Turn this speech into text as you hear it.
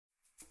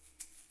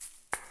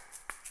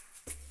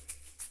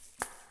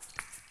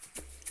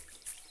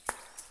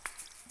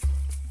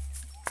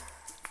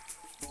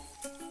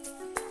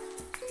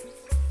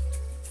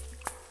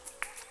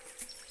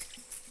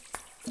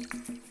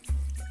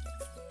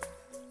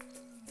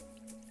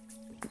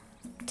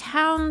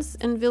towns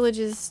and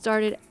villages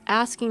started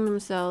asking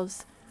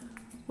themselves,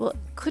 well,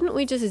 couldn't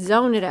we just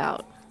zone it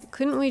out?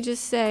 Couldn't we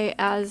just say,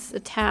 as a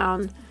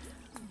town,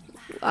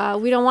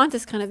 we don't want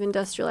this kind of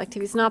industrial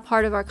activity. It's not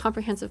part of our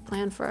comprehensive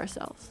plan for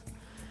ourselves.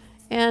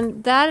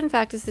 And that, in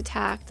fact, is the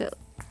tack that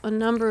a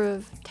number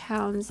of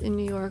towns in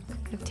New York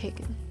have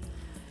taken.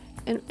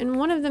 And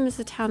one of them is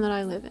the town that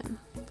I live in.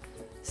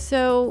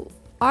 So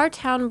our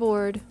town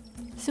board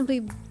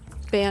simply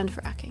banned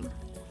fracking.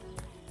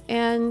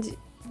 And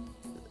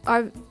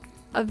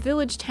a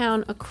village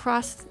town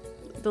across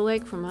the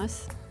lake from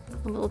us,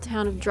 a little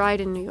town of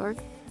Dryden, New York,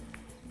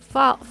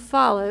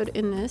 followed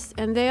in this,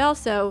 and they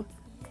also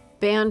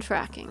banned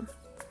fracking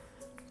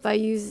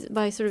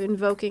by sort of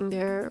invoking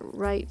their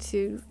right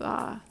to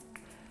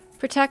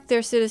protect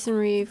their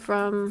citizenry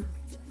from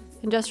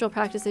industrial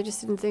practice they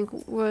just didn't think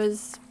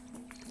was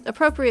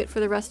appropriate for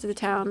the rest of the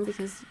town,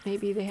 because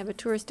maybe they have a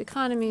tourist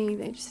economy,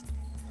 they just,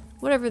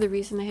 whatever the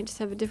reason, they just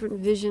have a different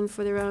vision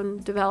for their own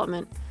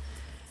development.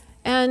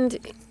 And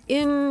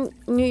in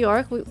New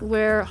York,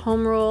 where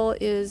home rule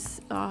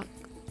is kind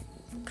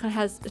of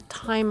has a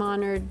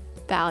time-honored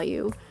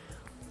value,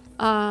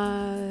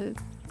 that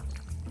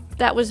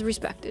was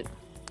respected,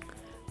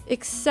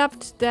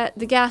 except that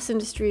the gas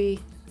industry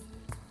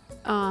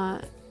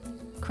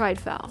cried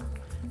foul.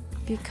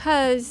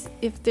 Because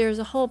if there's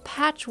a whole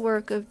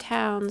patchwork of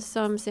towns,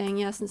 some saying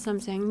yes and some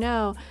saying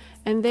no,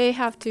 and they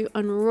have to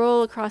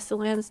unroll across the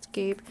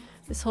landscape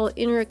this whole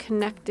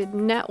interconnected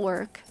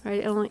network,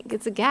 right?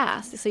 It's a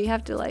gas, so you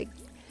have to, like,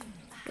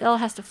 it all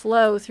has to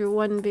flow through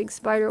one big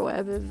spider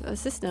web of a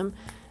system,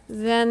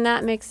 then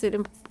that makes it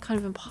kind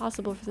of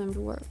impossible for them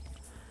to work.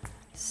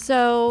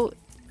 So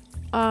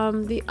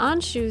the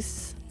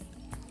Anschutz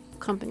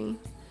company,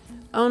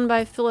 owned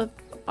by Philip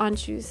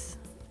Anschutz,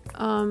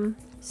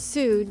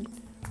 sued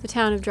the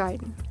town of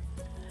Dryden.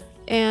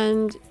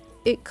 And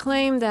it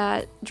claimed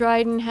that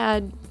Dryden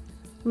had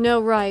no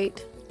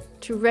right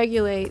to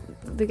regulate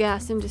the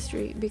gas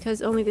industry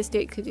because only the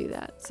state could do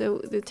that. So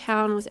the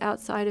town was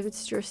outside of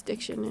its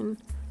jurisdiction in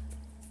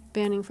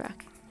banning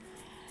fracking.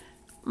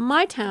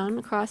 My town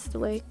across the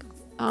lake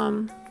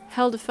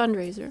held a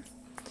fundraiser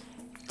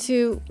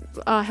to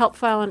help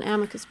file an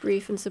amicus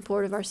brief in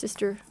support of our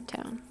sister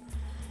town.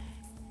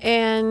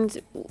 And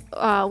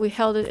we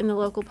held it in the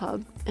local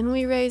pub, and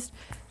we raised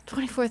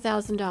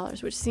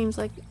 $24,000, which seems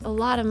like a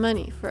lot of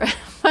money for a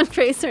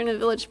fundraiser in a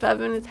village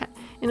pub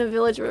in a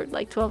village where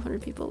like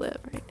 1,200 people live,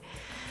 right?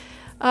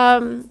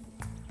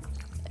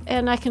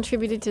 And I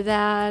contributed to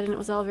that, and it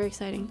was all very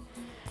exciting.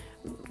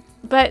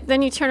 But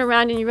then you turn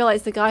around and you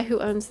realize the guy who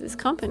owns this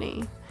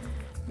company,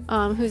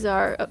 who's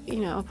our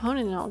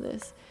opponent in all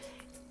this,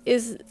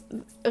 is,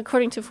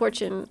 according to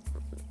Fortune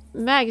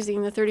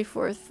magazine, the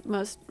 34th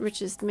most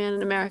richest man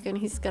in America, and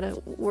he's got a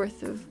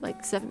worth of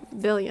like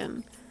 $7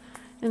 billion.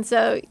 And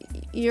so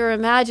you're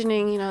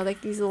imagining,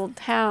 like these little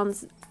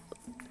towns,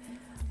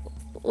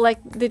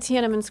 like the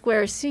Tiananmen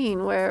Square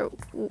scene where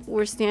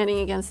we're standing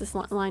against this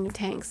line of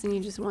tanks, and you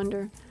just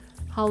wonder,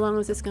 how long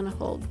is this going to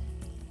hold?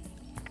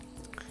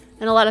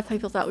 And a lot of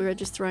people thought we were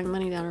just throwing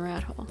money down a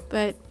rat hole,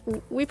 but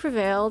we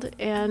prevailed,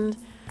 and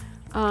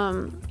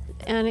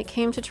it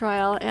came to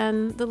trial,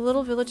 and the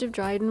little village of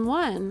Dryden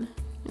won.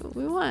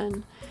 We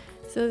won.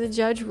 So the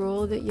judge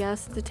ruled that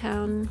yes, the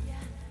town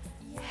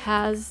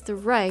has the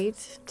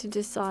right to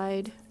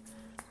decide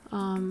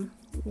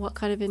what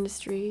kind of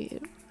industry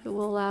it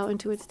will allow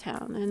into its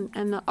town.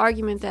 And the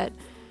argument that,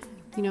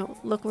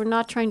 look, we're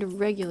not trying to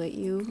regulate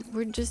you,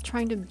 we're just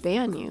trying to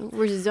ban you,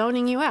 we're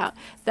zoning you out.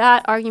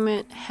 That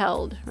argument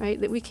held, right?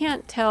 That we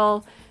can't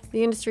tell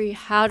the industry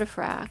how to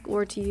frack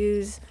or to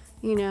use,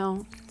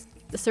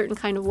 a certain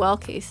kind of well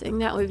casing.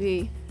 That would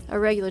be a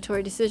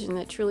regulatory decision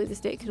that truly the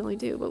state could only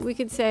do. But we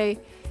could say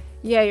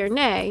yay or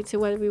nay to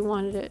whether we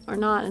wanted it or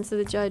not, and so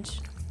the judge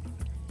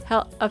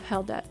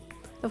upheld that.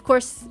 Of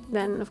course,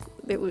 then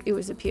it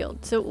was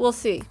appealed. So we'll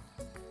see.